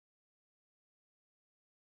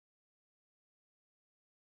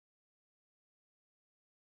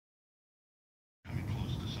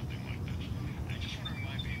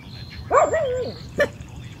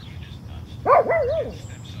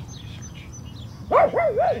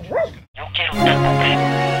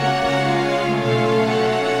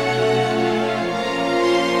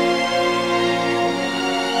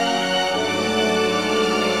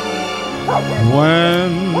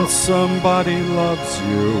When somebody loves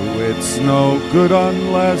you, it's no good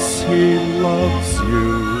unless he loves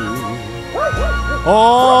you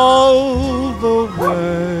all the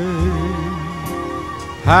way.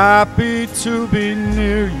 Happy to be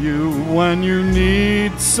near you when you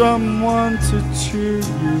need someone to cheer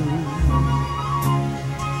you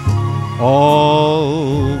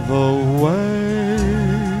all the way.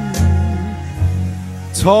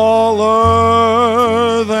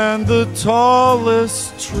 Taller than the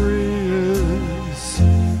tallest tree is,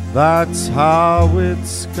 that's how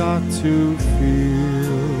it's got to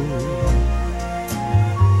feel.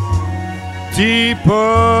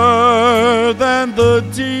 Deeper than the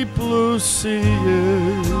deep blue sea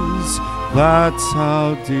is, that's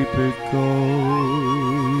how deep it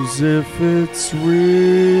goes if it's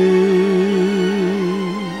real.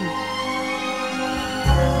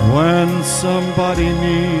 When somebody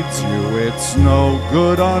needs you, it's no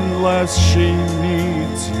good unless she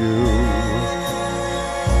needs you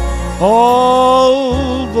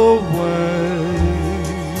all the way.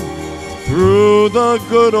 Through the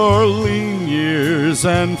good or lean years,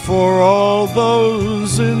 and for all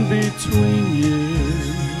those in between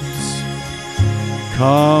years,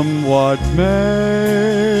 come what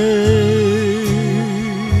may.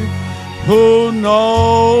 Who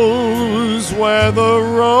knows where the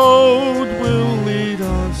road will lead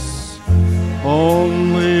us?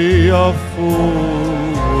 Only a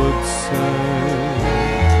fool would say.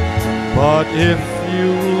 But if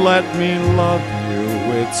you let me love you,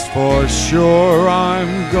 it's for sure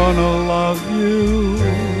I'm gonna love you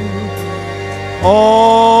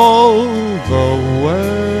all the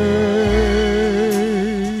way,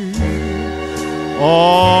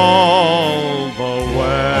 all the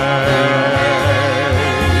way.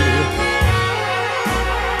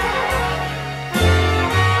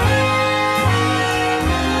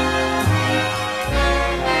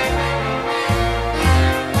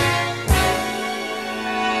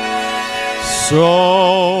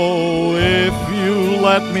 So if you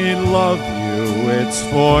let me love you, it's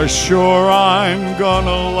for sure I'm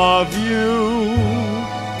gonna love you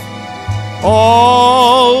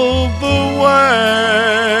all the way,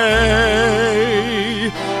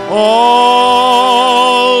 all